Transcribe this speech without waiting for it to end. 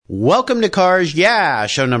Welcome to Cars Yeah,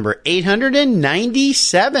 show number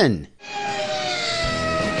 897.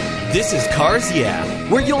 This is Cars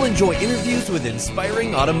Yeah, where you'll enjoy interviews with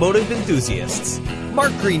inspiring automotive enthusiasts.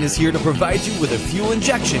 Mark Green is here to provide you with a fuel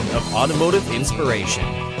injection of automotive inspiration.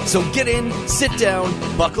 So get in, sit down,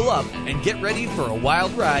 buckle up, and get ready for a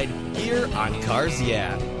wild ride here on Cars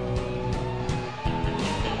Yeah.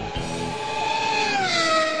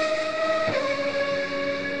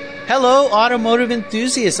 Hello, automotive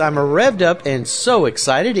enthusiasts. I'm revved up and so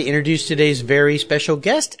excited to introduce today's very special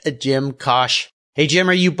guest, Jim Kosh. Hey, Jim,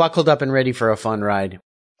 are you buckled up and ready for a fun ride?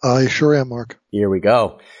 I sure am, Mark. Here we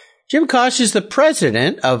go. Jim Kosh is the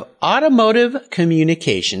president of Automotive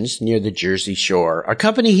Communications near the Jersey Shore, a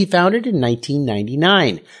company he founded in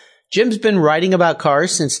 1999. Jim's been writing about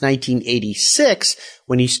cars since 1986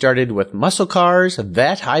 when he started with Muscle Cars,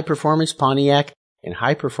 Vet, High Performance Pontiac, and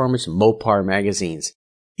High Performance Mopar magazines.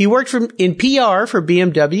 He worked in PR for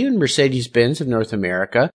BMW and Mercedes-Benz of North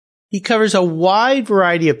America. He covers a wide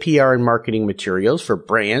variety of PR and marketing materials for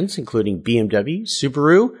brands including BMW,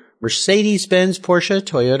 Subaru, Mercedes-Benz, Porsche,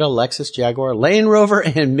 Toyota, Lexus, Jaguar, Land Rover,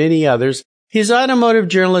 and many others. His automotive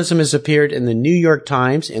journalism has appeared in the New York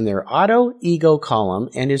Times in their Auto Ego column,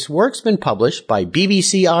 and his work's been published by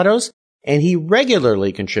BBC Autos, and he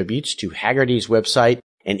regularly contributes to Hagerty's website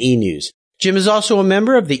and e-news. Jim is also a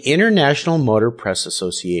member of the International Motor Press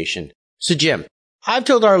Association. So, Jim, I've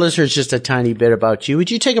told our listeners just a tiny bit about you. Would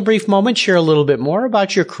you take a brief moment, share a little bit more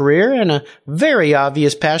about your career and a very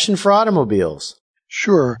obvious passion for automobiles?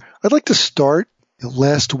 Sure. I'd like to start.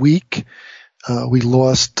 Last week, we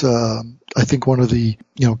lost, I think, one of the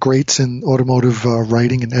greats in automotive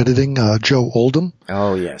writing and editing, Joe Oldham.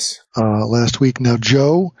 Oh, yes. Last week. Now,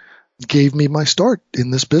 Joe gave me my start in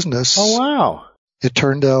this business. Oh, wow. It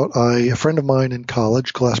turned out a friend of mine in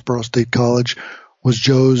college, Glassboro State College, was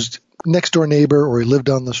Joe's next door neighbor, or he lived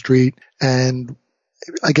on the street. And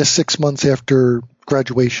I guess 6 months after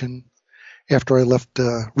graduation, after I left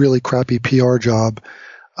a really crappy PR job,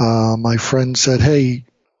 my friend said, "Hey,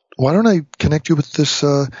 why don't I connect you with this,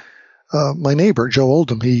 my neighbor, Joe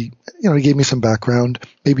Oldham? He gave me some background.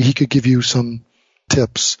 Maybe he could give you some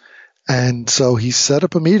tips." And so he set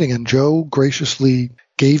up a meeting, and Joe graciously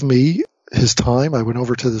gave me his time. I went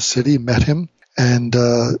over to the city, met him, and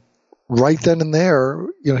right then and there,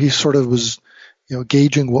 he sort of was,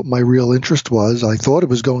 gauging what my real interest was. I thought it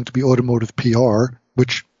was going to be automotive PR,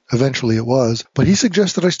 which eventually it was, but he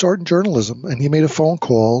suggested I start in journalism, and he made a phone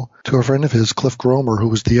call to a friend of his, Cliff Gromer, who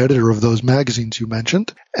was the editor of those magazines you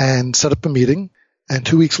mentioned, and set up a meeting, and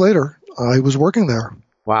 2 weeks later, I was working there.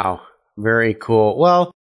 Wow. Very cool.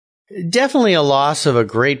 Well, definitely a loss of a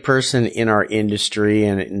great person in our industry,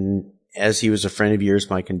 and as he was a friend of yours,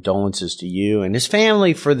 my condolences to you and his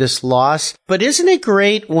family for this loss. But isn't it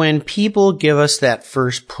great when people give us that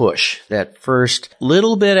first push, that first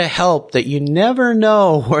little bit of help that you never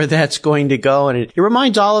know where that's going to go? And it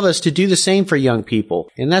reminds all of us to do the same for young people.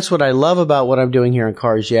 And that's what I love about what I'm doing here on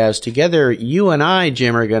Cars Yeah. Together, you and I,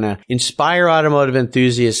 Jim, are going to inspire automotive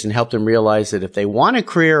enthusiasts and help them realize that if they want a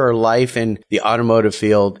career or life in the automotive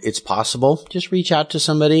field, it's possible. Just reach out to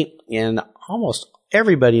somebody, and almost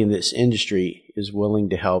everybody in this industry is willing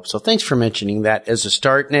to help. So thanks for mentioning that as a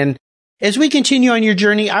start. And as we continue on your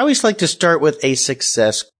journey, I always like to start with a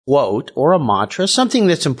success quote or a mantra, something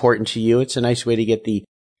that's important to you. It's a nice way to get the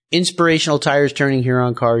inspirational tires turning here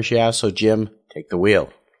on Cars Yeah. So Jim, take the wheel.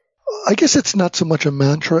 I guess it's not so much a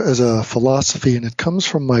mantra as a philosophy, and it comes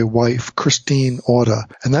from my wife, Christine Auda,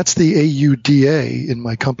 and that's the AUDA in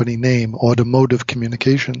my company name, Automotive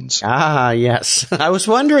Communications. Ah, yes. I was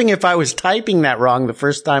wondering if I was typing that wrong the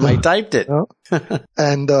first time I typed it.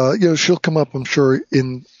 And, she'll come up, I'm sure,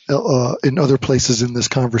 in other places in this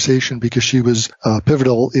conversation, because she was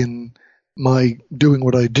pivotal in my doing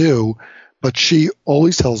what I do. But she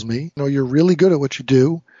always tells me, you're really good at what you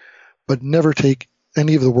do, but never take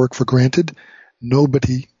any of the work for granted.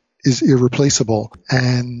 Nobody is irreplaceable.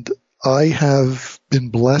 And I have been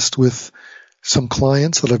blessed with some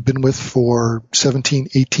clients that I've been with for 17,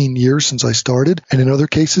 18 years since I started. And in other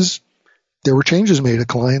cases, there were changes made at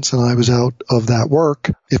clients and I was out of that work.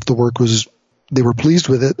 If the work was, they were pleased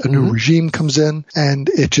with it, a new regime comes in, and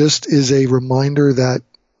it just is a reminder that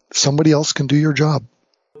somebody else can do your job.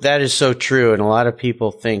 That is so true. And a lot of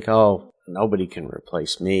people think, nobody can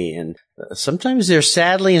replace me. And sometimes they're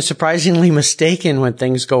sadly and surprisingly mistaken when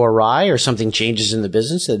things go awry or something changes in the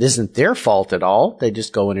business that isn't their fault at all. They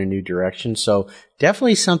just go in a new direction. So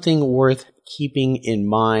definitely something worth keeping in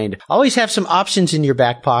mind. Always have some options in your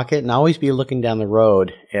back pocket and always be looking down the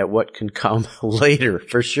road at what can come later,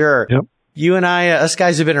 for sure. Yep. You and I, us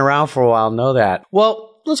guys have been around for a while, know that.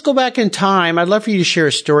 Well, let's go back in time. I'd love for you to share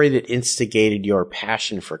a story that instigated your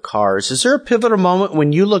passion for cars. Is there a pivotal moment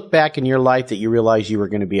when you look back in your life that you realized you were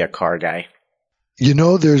going to be a car guy?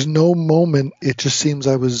 There's no moment. It just seems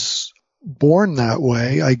I was born that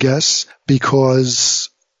way, I guess, because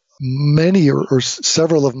many or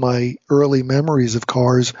several of my early memories of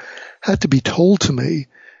cars had to be told to me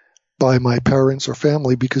by my parents or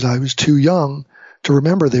family because I was too young to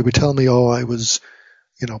remember. They would tell me, I was,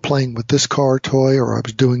 playing with this car toy, or I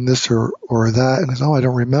was doing this or that. And I said, I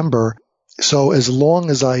don't remember. So as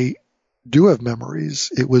long as I do have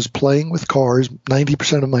memories, it was playing with cars.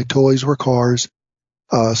 90% of my toys were cars.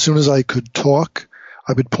 As soon as I could talk,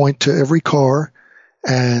 I would point to every car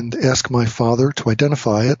and ask my father to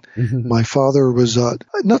identify it. Mm-hmm. My father was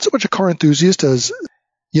not so much a car enthusiast as,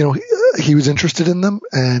 he was interested in them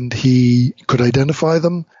and he could identify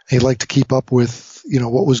them. He liked to keep up with,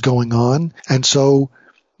 what was going on. And so,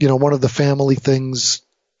 one of the family things,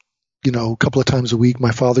 a couple of times a week,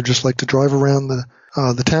 my father just liked to drive around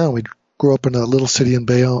the town. We grew up in a little city in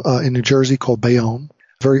New Jersey called Bayonne,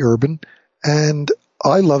 very urban. And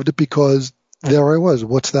I loved it because there I was.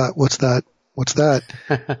 What's that? What's that? What's that?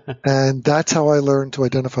 And that's how I learned to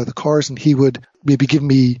identify the cars. And he would maybe give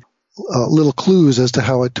me little clues as to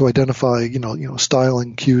how to identify,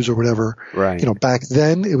 styling cues or whatever. Right. Back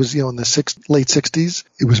then it was, in the late 60s,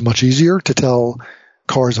 it was much easier to tell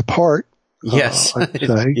cars apart. Yes.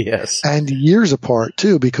 Yes. And years apart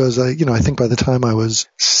too, because I think by the time I was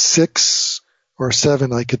 6 or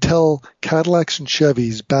 7, I could tell Cadillacs and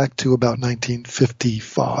Chevys back to about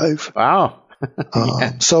 1955. Wow.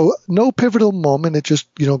 Yeah. So no pivotal moment. It just,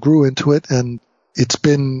 grew into it, and it's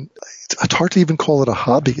hard to even call it a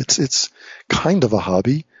hobby. It's kind of a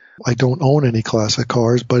hobby. I don't own any classic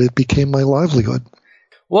cars, but it became my livelihood.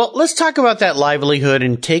 Well, let's talk about that livelihood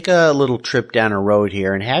and take a little trip down a road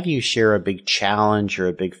here and have you share a big challenge or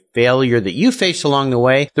a big failure that you faced along the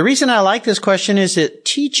way. The reason I like this question is it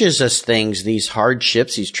teaches us things, these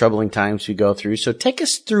hardships, these troubling times we go through. So take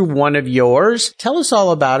us through one of yours. Tell us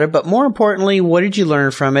all about it. But more importantly, what did you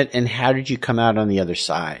learn from it and how did you come out on the other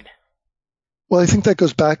side? Well, I think that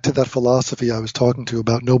goes back to that philosophy I was talking to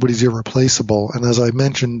about nobody's irreplaceable. And as I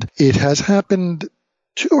mentioned, it has happened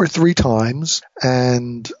 2 or 3 times.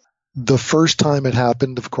 And the first time it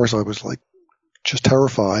happened, of course, I was just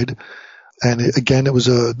terrified. And there was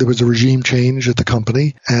a regime change at the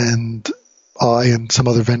company, and I and some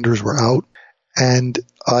other vendors were out, and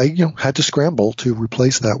I, had to scramble to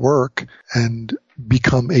replace that work and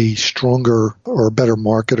become a stronger or better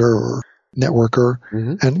marketer or networker.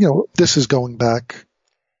 Mm-hmm. And, this is going back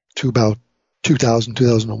to about 2000,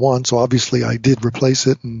 2001. So obviously I did replace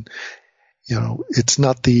it, and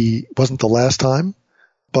wasn't the last time,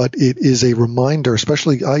 but it is a reminder,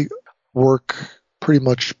 especially I work pretty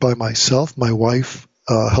much by myself. My wife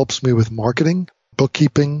helps me with marketing,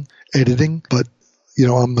 bookkeeping, editing, but,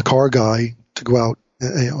 I'm the car guy to go out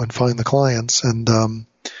and find the clients and,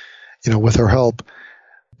 with her help.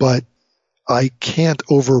 But I can't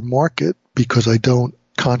over market because I don't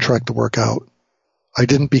contract the work out. I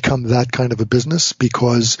didn't become that kind of a business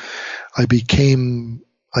because I became,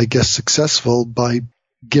 I guess, successful by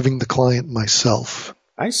giving the client myself.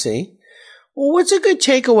 I see. Well, what's a good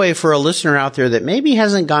takeaway for a listener out there that maybe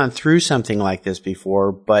hasn't gone through something like this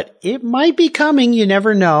before, but it might be coming, you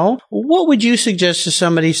never know? What would you suggest to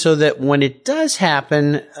somebody so that when it does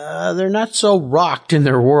happen, they're not so rocked in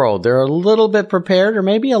their world? They're a little bit prepared or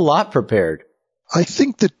maybe a lot prepared? I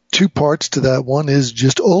think the 2 parts to that. One is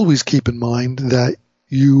just always keep in mind that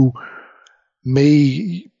you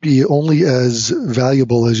may be only as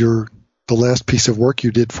valuable as the last piece of work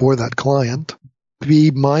you did for that client.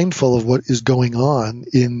 Be mindful of what is going on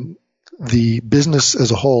in the business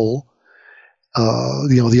as a whole,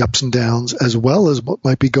 the ups and downs, as well as what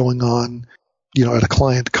might be going on, at a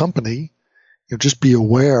client company. Just be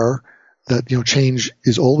aware that, change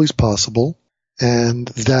is always possible, and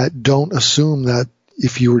that don't assume that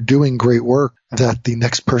if you are doing great work, that the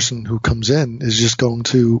next person who comes in is just going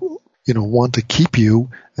to, want to keep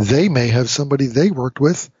you. They may have somebody they worked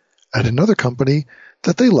with at another company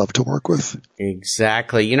that they love to work with.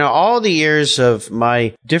 Exactly. All the years of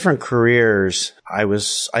my different careers, I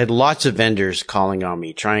had lots of vendors calling on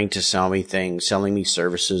me, trying to sell me things, selling me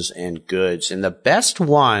services and goods. And the best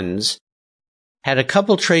ones had a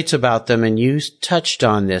couple traits about them, and you touched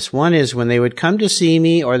on this. One is when they would come to see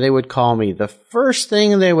me or they would call me, the first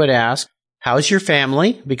thing they would ask, how's your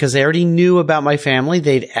family? Because they already knew about my family.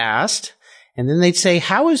 They'd asked. And then they'd say,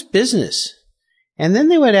 how is business? And then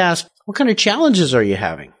they would ask, what kind of challenges are you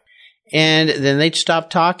having? And then they'd stop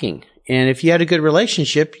talking. And if you had a good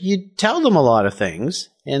relationship, you'd tell them a lot of things.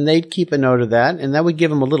 and they'd keep a note of that, and that would give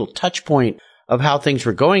them a little touch point of how things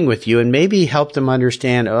were going with you and maybe help them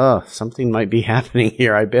understand, oh, something might be happening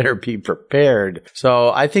here. I better be prepared. So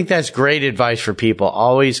I think that's great advice for people.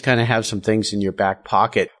 Always kind of have some things in your back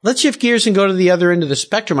pocket. Let's shift gears and go to the other end of the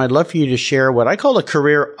spectrum. I'd love for you to share what I call a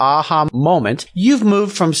career aha moment. You've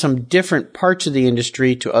moved from some different parts of the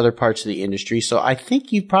industry to other parts of the industry. So I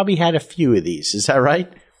think you've probably had a few of these. Is that right?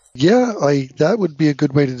 Yeah, that would be a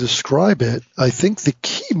good way to describe it. I think the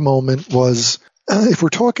key moment was, if we're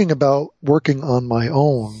talking about working on my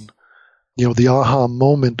own, the aha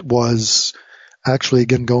moment was actually,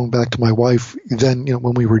 again, going back to my wife, then,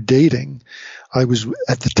 when we were dating, at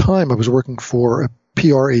the time I was working for a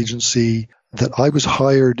PR agency that I was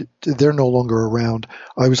hired, they're no longer around.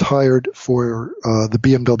 I was hired for the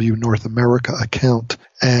BMW North America account.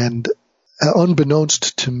 And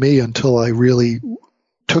unbeknownst to me until I really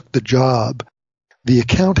took the job, the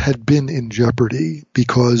account had been in jeopardy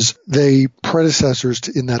because predecessors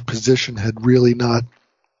in that position had really not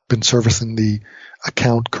been servicing the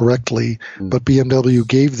account correctly. But BMW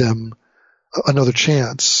gave them another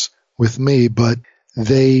chance with me, but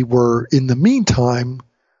they were in the meantime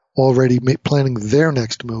already planning their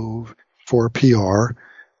next move for PR.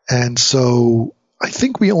 And so I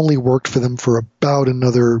think we only worked for them for about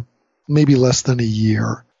another, maybe less than a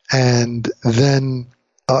year. And then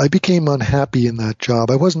I became unhappy in that job.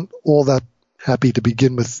 I wasn't all that happy to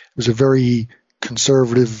begin with. It was a very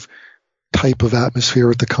conservative type of atmosphere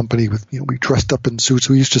at the company with, we dressed up in suits.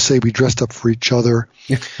 We used to say we dressed up for each other.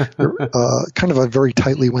 Kind of a very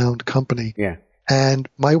tightly wound company. Yeah. And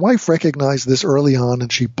my wife recognized this early on,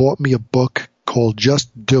 and she bought me a book called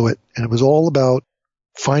Just Do It. And it was all about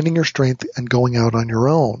finding your strength and going out on your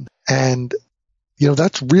own. And,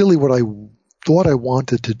 that's really what I thought I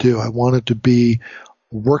wanted to do. I wanted to be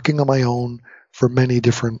working on my own for many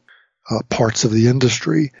different parts of the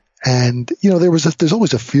industry. And, there's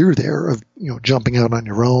always a fear there of, jumping out on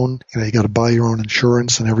your own. You got to buy your own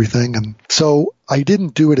insurance and everything. And so I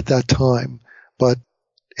didn't do it at that time. But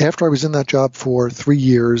after I was in that job for 3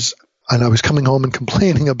 years and I was coming home and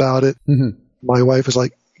complaining about it, my wife was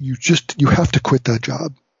like, you have to quit that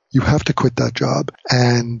job. You have to quit that job.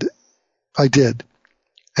 And I did.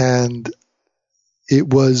 And it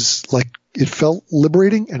was like, it felt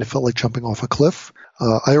liberating and it felt like jumping off a cliff.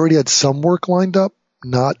 I already had some work lined up,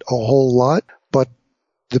 not a whole lot, but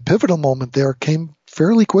the pivotal moment there came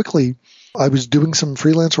fairly quickly. I was doing some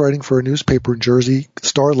freelance writing for a newspaper in Jersey,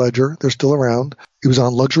 Star Ledger. They're still around. It was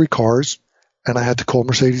on luxury cars, and I had to call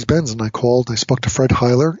Mercedes-Benz. And I spoke to Fred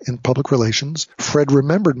Heiler in public relations. Fred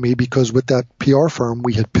remembered me because with that PR firm,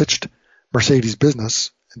 we had pitched Mercedes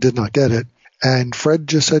business and did not get it. And Fred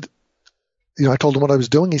just said, I told him what I was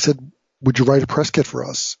doing. He said, would you write a press kit for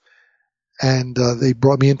us? And they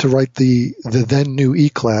brought me in to write the then new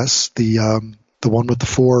E-Class, the one with the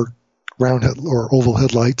 4 round or oval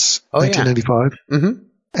headlights, 1995. Yeah. Mm-hmm.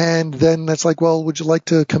 And then it's like, well, would you like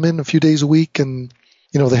to come in a few days a week? And,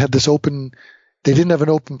 they had this they didn't have an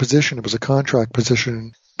open position. It was a contract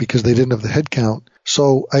position because they didn't have the head count.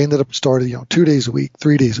 So I ended up starting, 2 days a week,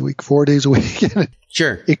 3 days a week, 4 days a week.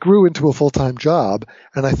 Sure. It grew into a full-time job.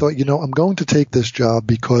 And I thought, I'm going to take this job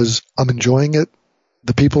because I'm enjoying it.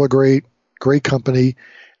 The people are great company.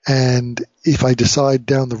 And if I decide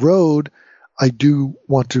down the road, I do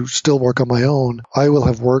want to still work on my own, I will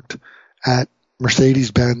have worked at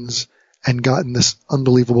Mercedes-Benz and gotten this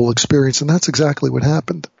unbelievable experience. And that's exactly what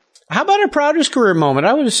happened. How about a proudest career moment?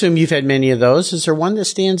 I would assume you've had many of those. Is there one that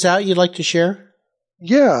stands out you'd like to share?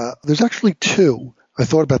 Yeah, there's actually 2. I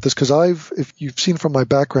thought about this because if you've seen from my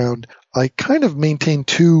background, I kind of maintain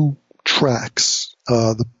 2 tracks,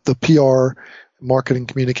 the PR, marketing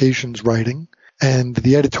communications writing, and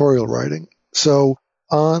the editorial writing. So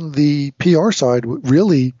on the PR side,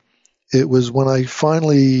 really, it was when I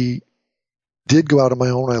finally did go out on my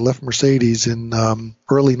own. I left Mercedes in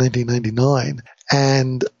early 1999,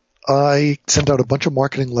 and I sent out a bunch of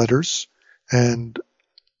marketing letters. And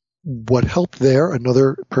what helped there,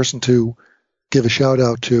 another person to give a shout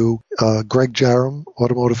out to, Greg Jaram,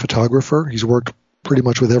 automotive photographer. He's worked pretty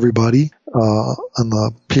much with everybody on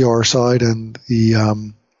the PR side and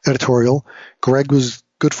the editorial. Greg was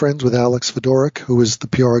good friends with Alex Fedoruk, who was the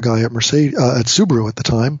PR guy at at Subaru at the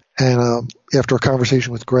time. And after a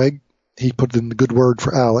conversation with Greg, he put in the good word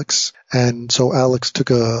for Alex. And so Alex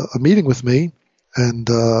took a meeting with me, and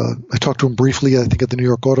I talked to him briefly, I think, at the New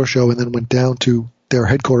York Auto Show, and then went down to their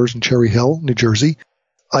headquarters in Cherry Hill, New Jersey.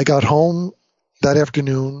 I got home that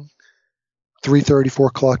afternoon, 3:30, 4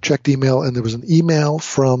 o'clock, checked email, and there was an email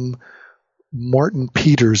from Martin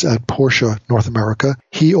Peters at Porsche North America.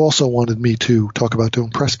 He also wanted me to talk about doing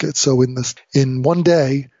press kits. So in one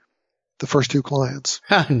day, the first 2 clients.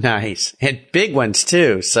 Nice. And big ones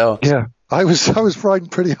too. So yeah, I was riding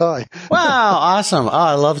pretty high. Wow. Awesome. Oh,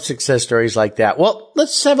 I love success stories like that. Well,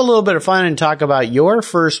 let's have a little bit of fun and talk about your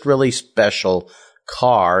first really special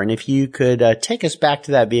car. And if you could take us back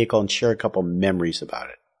to that vehicle and share a couple memories about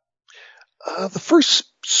it. The first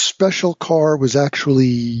special car was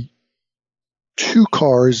actually 2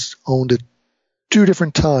 cars owned at 2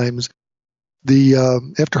 different times.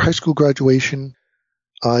 After high school graduation,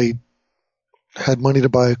 I had money to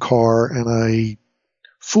buy a car, and I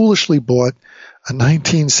foolishly bought a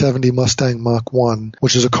 1970 Mustang Mach 1,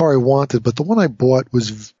 which is a car I wanted, but the one I bought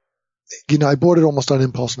was, I bought it almost on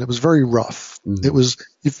impulse, and it was very rough. Mm-hmm. It was,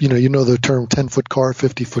 you know the term 10-foot car,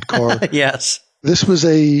 50-foot car. Yes. This was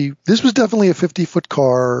definitely a 50-foot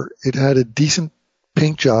car. It had a decent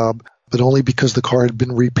paint job, but only because the car had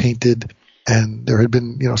been repainted and there had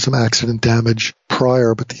been, some accident damage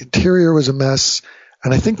prior, but the interior was a mess.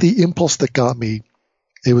 And I think the impulse that got me,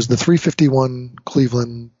 it was the 351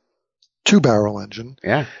 Cleveland 2-barrel engine.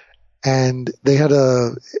 Yeah. And they had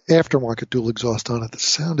a aftermarket dual exhaust on it that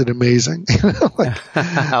sounded amazing.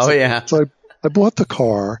 Oh, yeah. So I bought the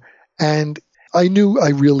car, and I knew I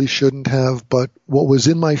really shouldn't have, but what was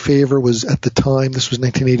in my favor was, at the time, this was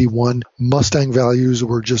 1981, Mustang values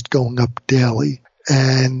were just going up daily.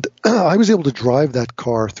 And I was able to drive that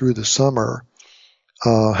car through the summer,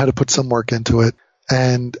 had to put some work into it.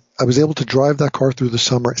 And I was able to drive that car through the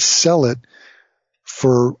summer, sell it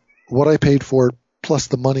for what I paid for it, plus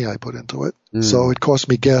the money I put into it. Mm. So it cost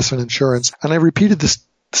me gas and insurance. And I repeated this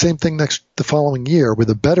same thing the following year with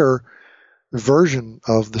a better version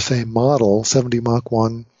of the same model, 70 Mach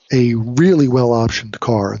 1, a really well-optioned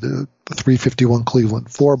car, the 351 Cleveland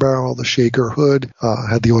 4-barrel, the shaker hood,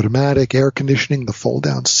 had the automatic, air conditioning, the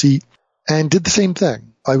fold-down seat, and did the same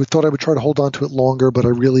thing. I thought I would try to hold on to it longer, but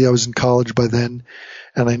I was in college by then,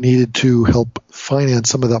 and I needed to help finance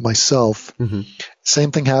some of that myself. Mm-hmm.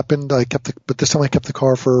 Same thing happened. But this time I kept the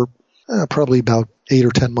car for probably about 8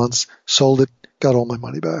 or 10 months, sold it, got all my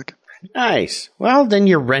money back. Nice. Well, then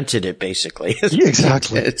you rented it, basically.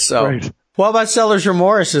 Exactly. So, right. What about seller's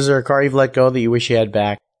remorse? Is there a car you've let go that you wish you had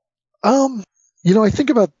back? I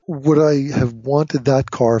think about, would I have wanted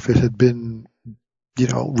that car if it had been,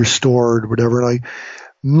 restored, whatever. And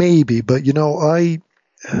maybe, but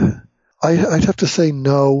I'd have to say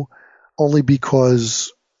no, only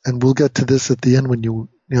because, and we'll get to this at the end when you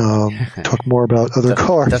talk more about other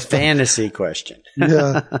cars. The fantasy question.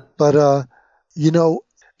 Yeah, but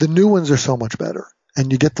the new ones are so much better,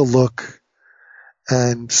 and you get the look,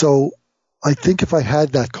 and so I think if I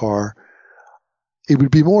had that car, it would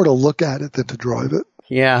be more to look at it than to drive it.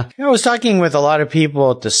 Yeah. I was talking with a lot of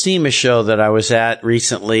people at the SEMA show that I was at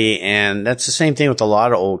recently, and that's the same thing with a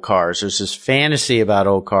lot of old cars. There's this fantasy about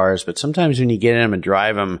old cars, but sometimes when you get in them and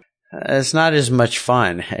drive them, it's not as much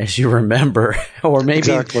fun as you remember. Or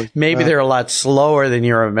maybe they're a lot slower than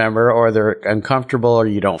you remember, or they're uncomfortable, or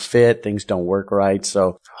you don't fit, things don't work right.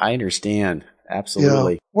 So I understand.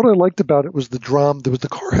 Absolutely. Yeah. What I liked about it was the drama. The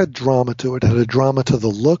car had drama to it. It had a drama to the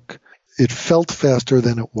look. It felt faster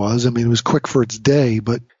than it was. I mean, it was quick for its day,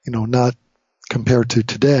 but, not compared to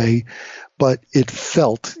today. But it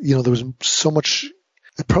felt, there was so much,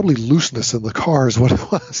 probably looseness in the car is what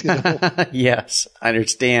it was. Yes, I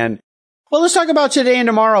understand. Well, let's talk about today and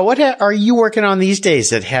tomorrow. What are you working on these days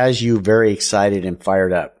that has you very excited and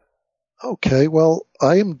fired up? Okay, well,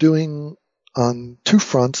 I am doing on 2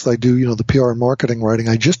 fronts. I do, the PR and marketing writing.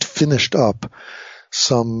 I just finished up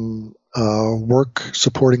some work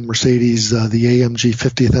supporting Mercedes, the AMG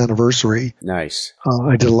 50th anniversary. Nice.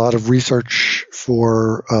 I did a lot of research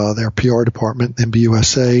for their PR department,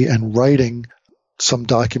 MBUSA, and writing some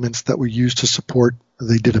documents that were used to support.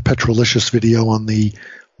 They did a Petrolicious video on the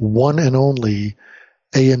one and only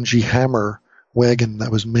AMG Hammer wagon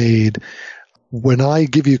that was made. When I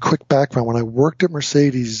give you a quick background, when I worked at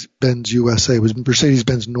Mercedes-Benz USA, it was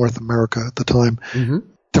Mercedes-Benz North America at the time. Mm-hmm.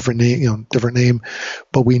 Different name,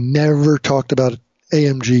 but we never talked about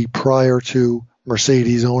AMG prior to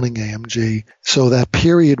Mercedes owning AMG. So that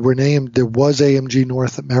period where there was AMG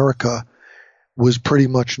North America was pretty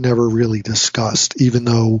much never really discussed, even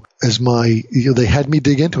though they had me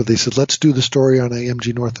dig into it. They said, let's do the story on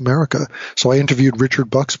AMG North America. So I interviewed Richard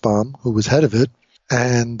Buxbaum, who was head of it,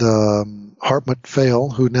 and Hartmut Fail,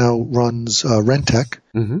 who now runs Rentec.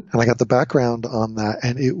 Mm-hmm. And I got the background on that,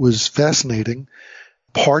 and it was fascinating.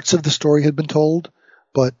 Parts of the story had been told,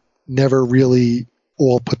 but never really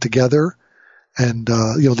all put together. And,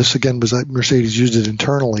 this again was Mercedes used it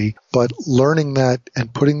internally, but learning that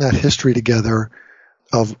and putting that history together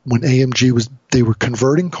of when AMG they were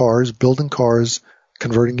converting cars, building cars,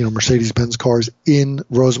 converting, Mercedes-Benz cars in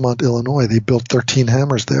Rosemont, Illinois. They built 13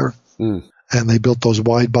 Hammers there. Mm. And they built those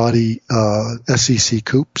wide body, SEC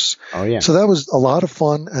coupes. Oh, yeah. So that was a lot of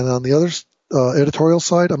fun. And on the other, editorial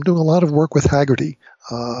side, I'm doing a lot of work with Hagerty.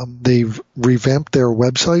 They've revamped their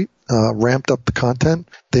website, ramped up the content.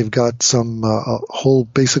 They've got some whole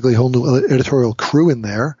new editorial crew in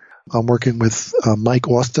there. I'm working with Mike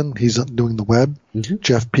Austin. He's doing the web. Mm-hmm.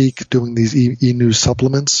 Jeff Peak doing these e-news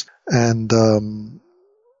supplements. And, I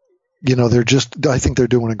think they're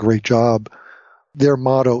doing a great job. Their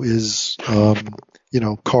motto is,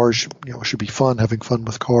 cars, should be fun, having fun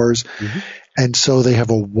with cars. Mm-hmm. And so they have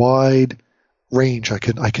a wide range. I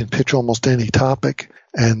can pitch almost any topic,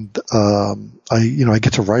 and I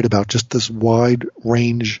get to write about just this wide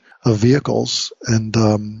range of vehicles, and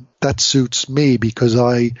that suits me because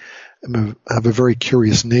I have a very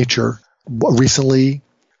curious nature. Recently,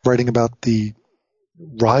 writing about the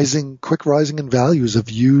quick rising in values of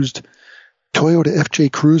used Toyota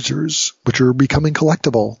FJ Cruisers, which are becoming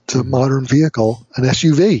collectible to modern vehicle, an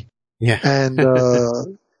SUV. Yeah. And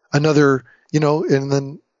another, and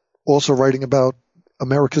then also writing about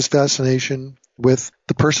America's fascination with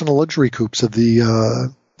the personal luxury coupes of the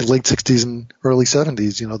late 60s and early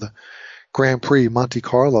 70s, the Grand Prix, Monte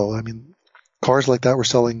Carlo. I mean, cars like that were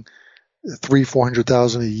selling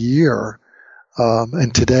 $300,000-$400,000 a year.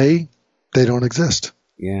 And today they don't exist.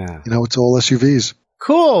 Yeah. It's all SUVs.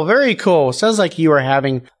 Cool. Very cool. Sounds like you are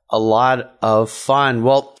having a lot of fun.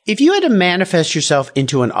 Well, if you had to manifest yourself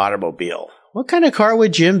into an automobile, what kind of car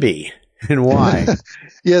would Jim be and why?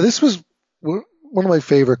 Yeah, this was one of my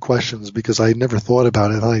favorite questions because I had never thought about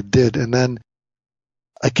it, and I did. And then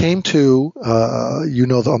I came to,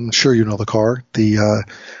 I'm sure you know the car, I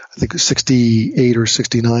think 68 or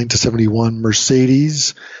 69 to 71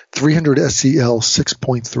 Mercedes 300 SEL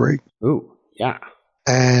 6.3. Ooh, yeah.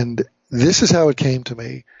 And this is how it came to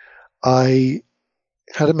me. I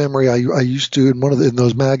had a memory. I used to in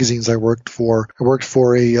those magazines I worked for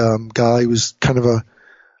a guy who was kind of a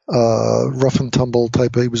rough and tumble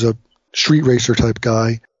type. He was a street racer type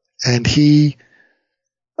guy, and I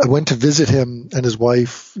went to visit him and his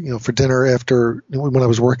wife, for dinner after when I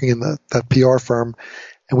was working in that PR firm,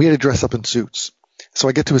 and we had to dress up in suits. So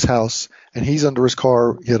I get to his house, and he's under his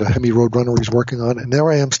car. He had a Hemi Roadrunner he's working on, and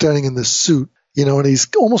there I am standing in this suit, and he's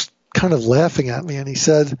almost kind of laughing at me, and he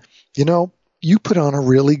said, you put on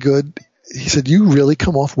he said, you really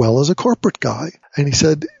come off well as a corporate guy. And he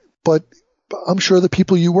said, but I'm sure the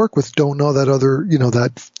people you work with don't know that other,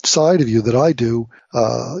 that side of you that I do,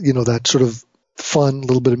 that sort of fun,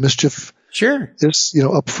 little bit of mischief. Sure. Is,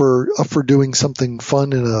 up for doing something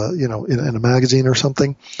fun in a magazine or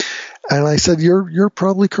something. And I said, you're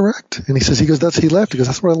probably correct. And he laughed. He goes,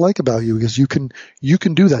 that's what I like about you. Because you can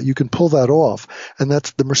do that. You can pull that off. And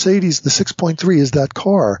that's the Mercedes, the 6.3 is that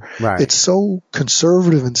car. Right. It's so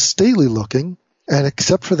conservative and stately looking. And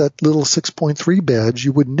except for that little 6.3 badge,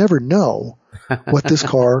 you would never know what this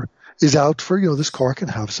car is out for. This car can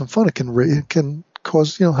have some fun. It can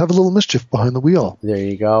cause, have a little mischief behind the wheel. There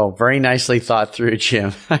you go. Very nicely thought through,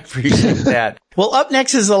 Jim. I appreciate that. Well, up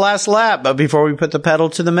next is the last lap. But before we put the pedal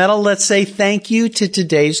to the metal, let's say thank you to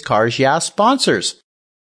today's Cars Yeah sponsors.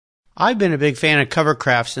 I've been a big fan of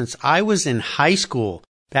Covercraft since I was in high school.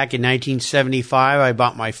 Back in 1975, I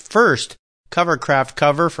bought my first Covercraft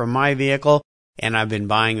cover for my vehicle, and I've been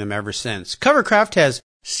buying them ever since. Covercraft has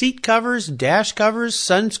seat covers, dash covers,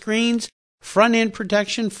 sunscreens, front end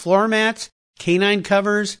protection, floor mats, canine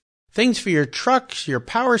covers, things for your trucks, your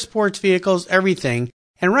power sports vehicles, everything.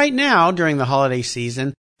 And right now, during the holiday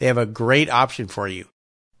season, they have a great option for you.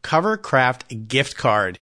 Covercraft gift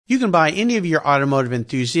card. You can buy any of your automotive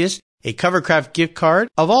enthusiasts a Covercraft gift card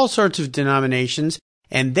of all sorts of denominations,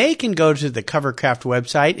 and they can go to the Covercraft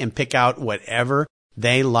website and pick out whatever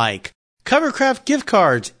they like. Covercraft gift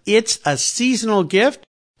cards. It's a seasonal gift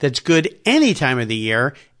that's good any time of the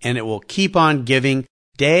year, and it will keep on giving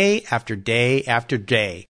day after day after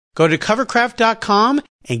day. Go to covercraft.com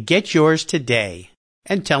and get yours today.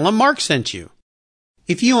 And tell them Mark sent you.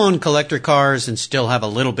 If you own collector cars and still have a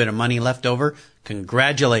little bit of money left over,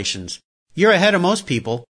 congratulations. You're ahead of most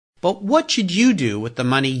people. But what should you do with the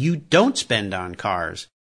money you don't spend on cars?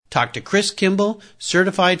 Talk to Chris Kimball,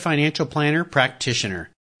 certified financial planner practitioner.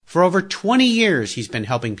 For over 20 years, he's been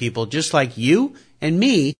helping people just like you and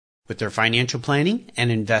me with their financial planning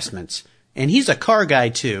and investments. And he's a car guy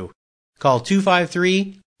too. Call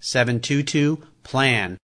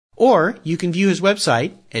 253-722-PLAN. Or you can view his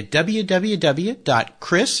website at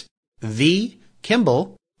www.chrisvcombo.com.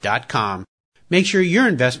 Kimball.com. Make sure your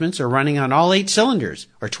investments are running on all 8 cylinders,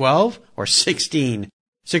 or 12, or 16.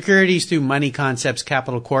 Securities through Money Concepts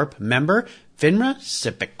Capital Corp. Member, FINRA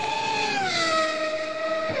SIPC.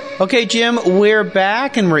 Okay, Jim, we're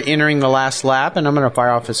back and we're entering the last lap, and I'm going to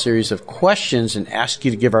fire off a series of questions and ask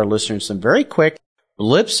you to give our listeners some very quick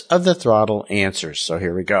blips of the throttle answers. So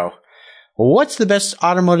here we go. What's the best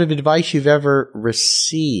automotive advice you've ever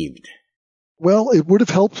received? Well, it would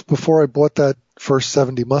have helped before I bought that first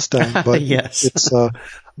 70 Mustang, but yes. It's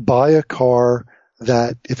buy a car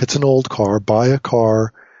that, if it's an old car, buy a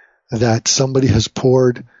car that somebody has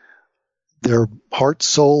poured their heart,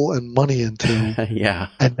 soul, and money into. Yeah.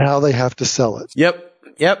 And now they have to sell it.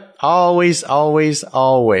 Yep. Always.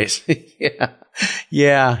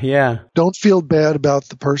 Yeah. Don't feel bad about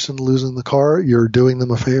the person losing the car. You're doing them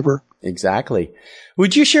a favor. Exactly.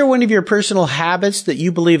 Would you share one of your personal habits that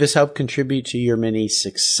you believe has helped contribute to your many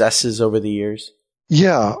successes over the years?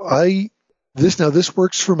 Yeah, this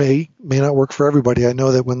works for me, may not work for everybody. I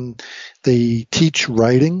know that when they teach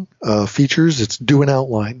writing features, it's do an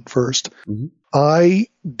outline first. Mm-hmm. I'll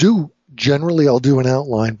do an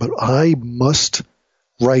outline, but I must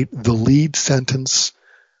write the lead sentence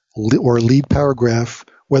or lead paragraph,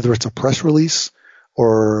 whether it's a press release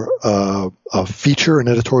or a feature, an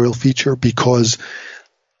editorial feature, because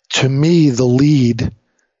to me, the lead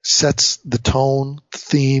sets the tone, the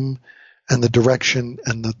theme, and the direction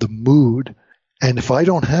and the mood. And if I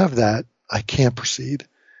don't have that, I can't proceed.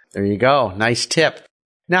 There you go. Nice tip.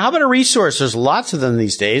 Now, how about a resource? There's lots of them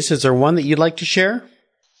these days. Is there one that you'd like to share?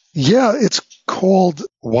 Yeah, it's called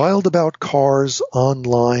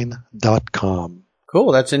wildaboutcarsonline.com.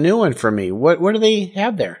 Cool. That's a new one for me. What do they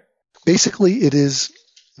have there? Basically, it is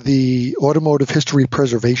the Automotive History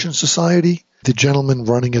Preservation Society. The gentleman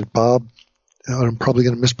running it, Bob, I'm probably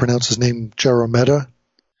going to mispronounce his name, Jerometta.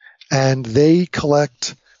 And they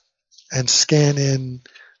collect and scan in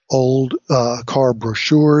old car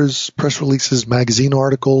brochures, press releases, magazine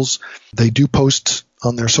articles. They do post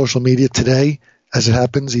on their social media today. As it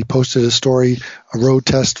happens, he posted a story, a road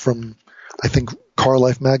test from, I think, Car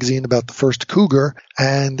Life magazine about the first Cougar.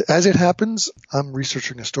 And as it happens, I'm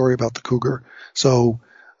researching a story about the Cougar. So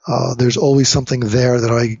there's always something there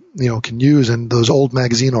that I, can use, and those old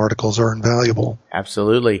magazine articles are invaluable.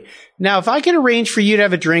 Absolutely. Now, if I could arrange for you to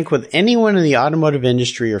have a drink with anyone in the automotive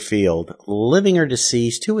industry or field, living or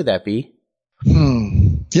deceased, who would that be?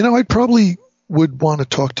 I probably would want to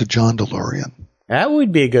talk to John DeLorean. That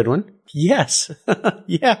would be a good one. Yes.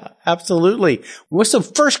 Yeah, absolutely. What's the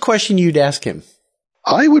first question you'd ask him?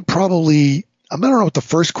 I don't know what the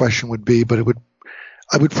first question would be, but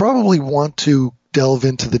I would probably want to delve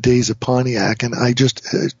into the days of Pontiac, and I just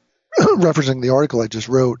referencing the article I just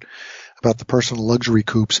wrote about the personal luxury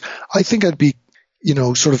coupes, I think I'd be,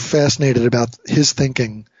 sort of fascinated about his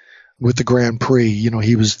thinking with the Grand Prix.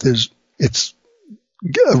 It's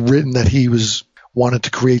written that he wanted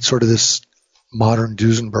to create sort of this modern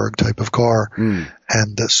Duesenberg type of car,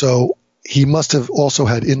 and so he must have also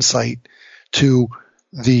had insight to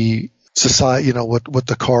the society, what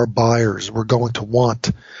the car buyers were going to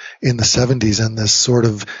want in the 70s, and this sort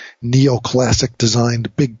of neoclassic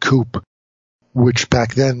designed big coupe, which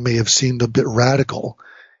back then may have seemed a bit radical,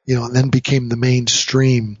 and then became the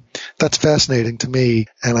mainstream. That's fascinating to me,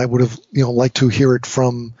 and I would have, liked to hear it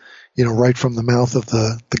from, right from the mouth of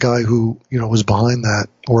the guy who, was behind that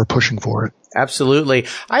or pushing for it. Absolutely.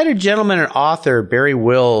 I had a gentleman and author, Barry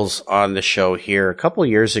Wills, on the show here a couple of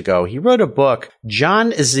years ago. He wrote a book,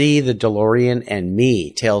 John Z, the DeLorean and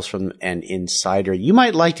Me, Tales from an Insider. You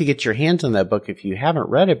might like to get your hands on that book if you haven't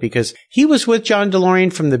read it, because he was with John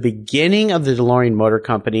DeLorean from the beginning of the DeLorean Motor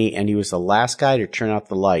Company, and he was the last guy to turn out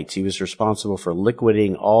the lights. He was responsible for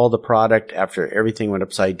liquidating all the product after everything went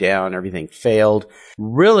upside down, everything failed.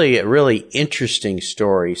 Really, a really interesting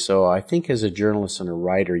story. So I think as a journalist and a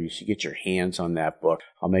writer, you should get your hands on that book.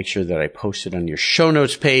 I'll make sure that I post it on your show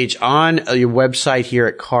notes page on your website here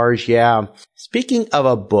at Cars Yeah. Speaking of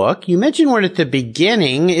a book, you mentioned one at the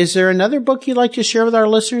beginning. Is there another book you'd like to share with our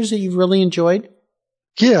listeners that you've really enjoyed?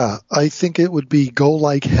 Yeah, I think it would be Go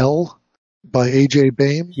Like Hell by A.J.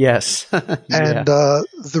 Baim. Yes. Yeah. And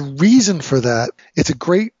the reason for that, it's a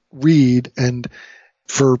great read, and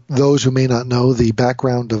for those who may not know the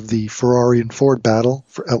background of the Ferrari and Ford battle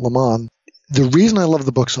at Le Mans, the reason I love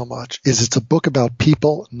the book so much is it's a book about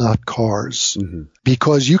people, not cars. Mm-hmm.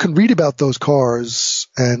 Because you can read about those cars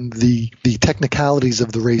and the technicalities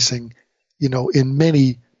of the racing, in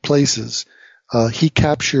many places. He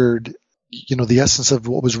captured, the essence of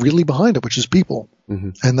what was really behind it, which is people.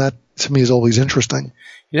 And that, to me, is always interesting.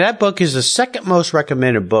 That book is the second most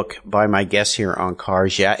recommended book by my guests here on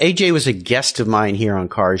Cars Yeah. AJ was a guest of mine here on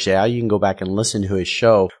Cars Yeah. You can go back and listen to his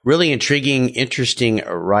show. Really intriguing, interesting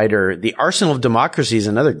writer. The Arsenal of Democracy is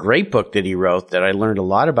another great book that he wrote that I learned a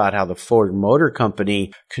lot about how the Ford Motor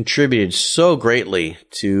Company contributed so greatly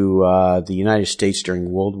to the United States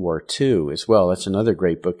during World War II as well. That's another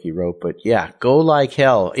great book he wrote. But yeah, Go Like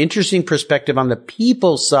Hell. Interesting perspective on the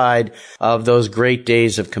people side of those great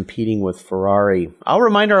days of competing with Ferrari. I'll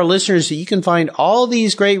remind our listeners that you can find all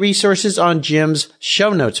these great resources on Jim's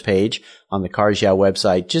show notes page on the Cars Yeah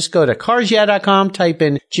website. Just go to carsyeah.com, type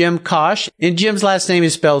in Jim Kosch, and Jim's last name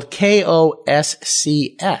is spelled Koscs.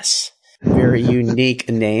 Very unique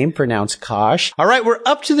name, pronounced Kosch. All right, we're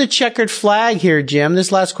up to the checkered flag here, Jim.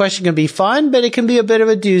 This last question can be fun, but it can be a bit of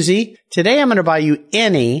a doozy. Today, I'm going to buy you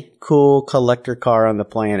any cool collector car on the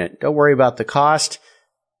planet. Don't worry about the cost.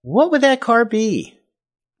 What would that car be?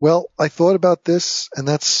 Well, I thought about this, and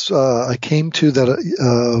that's I came to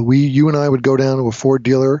that you and I would go down to a Ford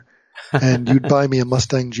dealer, and you'd buy me a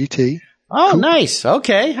Mustang GT. Oh, coupe. Nice.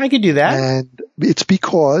 Okay, I could do that. And it's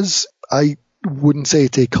because I wouldn't say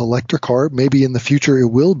it's a collector car. Maybe in the future it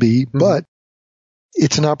will be, but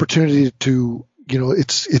it's an opportunity to,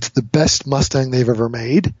 it's the best Mustang they've ever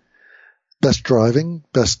made, best driving,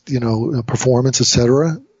 best, performance,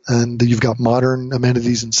 etc. And you've got modern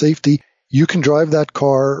amenities and safety. You can drive that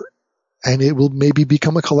car and it will maybe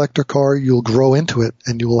become a collector car. You'll grow into it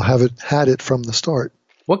and you will have had it from the start.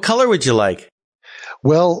 What color would you like?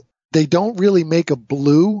 Well, they don't really make a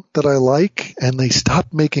blue that I like, and they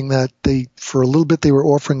stopped making that. For a little bit, they were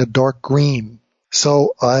offering a dark green.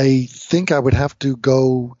 So I think I would have to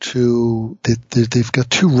go to, they've got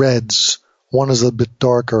two reds. One is a bit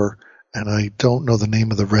darker, and I don't know the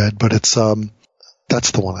name of the red, but it's,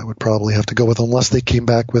 that's the one I would probably have to go with, unless they came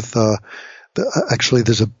back with, actually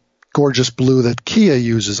there's a gorgeous blue that Kia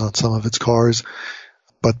uses on some of its cars,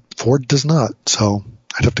 but Ford does not. So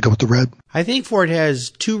I'd have to go with the red. I think Ford has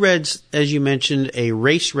two reds, as you mentioned, a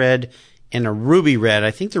race red and a ruby red.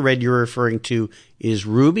 I think the red you're referring to is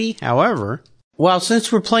ruby. However, well,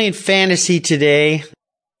 since we're playing fantasy today,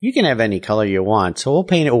 you can have any color you want. So we'll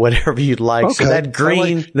paint it whatever you'd like. Okay. So that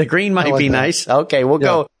green, the green might be nice. Okay, we'll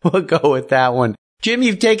go with that one. Jim,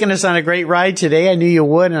 you've taken us on a great ride today. I knew you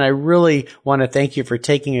would, and I really want to thank you for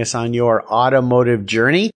taking us on your automotive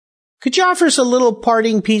journey. Could you offer us a little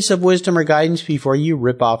parting piece of wisdom or guidance before you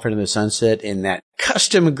rip off into the sunset in that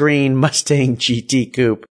custom green Mustang GT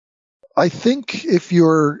Coupe? I think if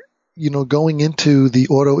you're, going into the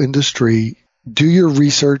auto industry, do your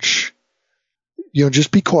research,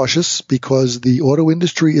 just be cautious, because the auto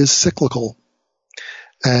industry is cyclical.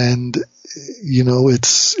 And,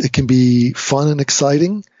 it can be fun and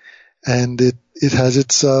exciting, and it has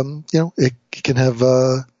its, it can have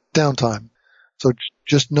downtime. So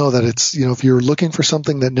just know that it's, if you're looking for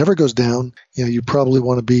something that never goes down, you probably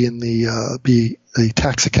want to be in be a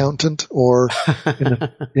tax accountant or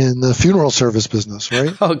in the funeral service business,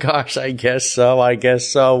 right? Oh gosh, I guess so.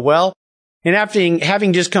 Well, and after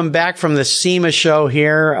having just come back from the SEMA show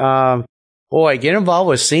here, get involved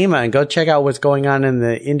with SEMA and go check out what's going on in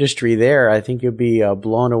the industry there. I think you'll be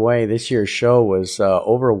blown away. This year's show was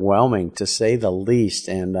overwhelming, to say the least.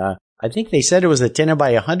 And I think they said it was attended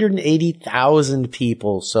by 180,000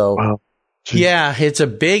 people. So, wow. Yeah, it's a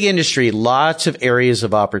big industry. Lots of areas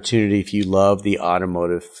of opportunity if you love the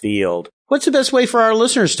automotive field. What's the best way for our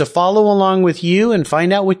listeners to follow along with you and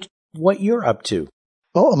find out what you're up to?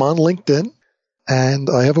 Oh, I'm on LinkedIn, and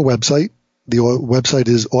I have a website. The website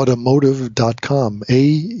is automotive.com,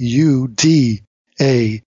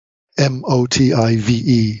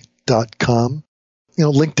 AUDAMOTIVE.com.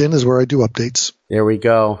 LinkedIn is where I do updates. There we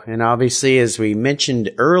go. And obviously, as we mentioned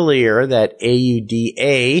earlier, that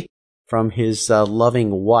AUDA from his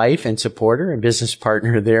loving wife and supporter and business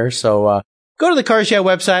partner there. So go to the Cars Yeah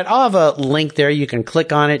website. I'll have a link there. You can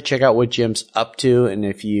click on it, check out what Jim's up to. And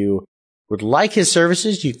if you would like his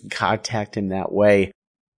services, you can contact him that way.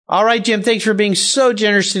 All right, Jim, thanks for being so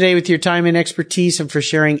generous today with your time and expertise and for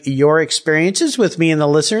sharing your experiences with me and the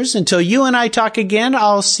listeners. Until you and I talk again,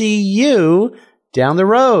 I'll see you down the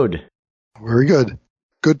road. Very good.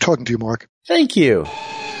 Good talking to you, Mark. Thank you.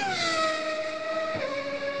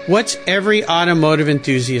 What's every automotive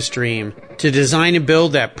enthusiast's dream? To design and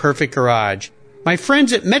build that perfect garage. My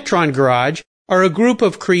friends at Metron Garage are a group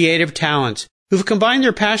of creative talents who've combined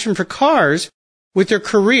their passion for cars with their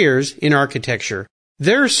careers in architecture.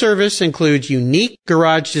 Their service includes unique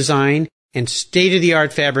garage design and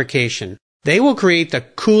state-of-the-art fabrication. They will create the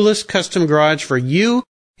coolest custom garage for you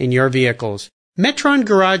and your vehicles. Metron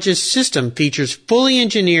Garage's system features fully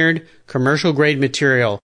engineered commercial-grade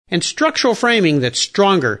material and structural framing that's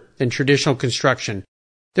stronger than traditional construction.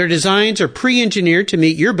 Their designs are pre-engineered to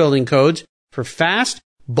meet your building codes for fast,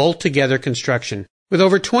 bolt-together construction. With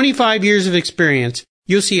over 25 years of experience,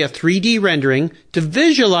 you'll see a 3D rendering to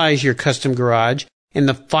visualize your custom garage, and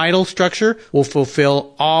the final structure will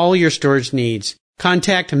fulfill all your storage needs.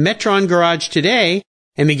 Contact Metron Garage today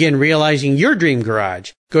and begin realizing your dream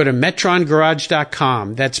garage. Go to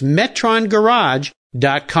metrongarage.com. That's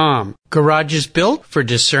metrongarage.com. Garage is built for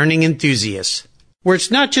discerning enthusiasts, where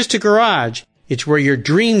it's not just a garage, it's where your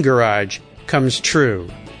dream garage comes true.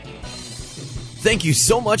 Thank you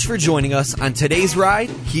so much for joining us on today's ride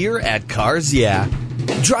here at Cars Yeah.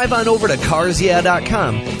 Drive on over to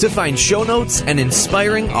carsyeah.com to find show notes and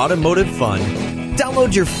inspiring automotive fun.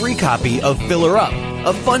 Download your free copy of Filler Up,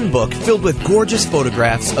 a fun book filled with gorgeous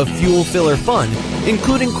photographs of fuel filler fun,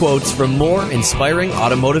 including quotes from more inspiring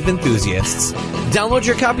automotive enthusiasts. Download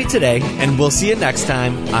your copy today, and we'll see you next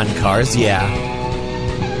time on Cars Yeah.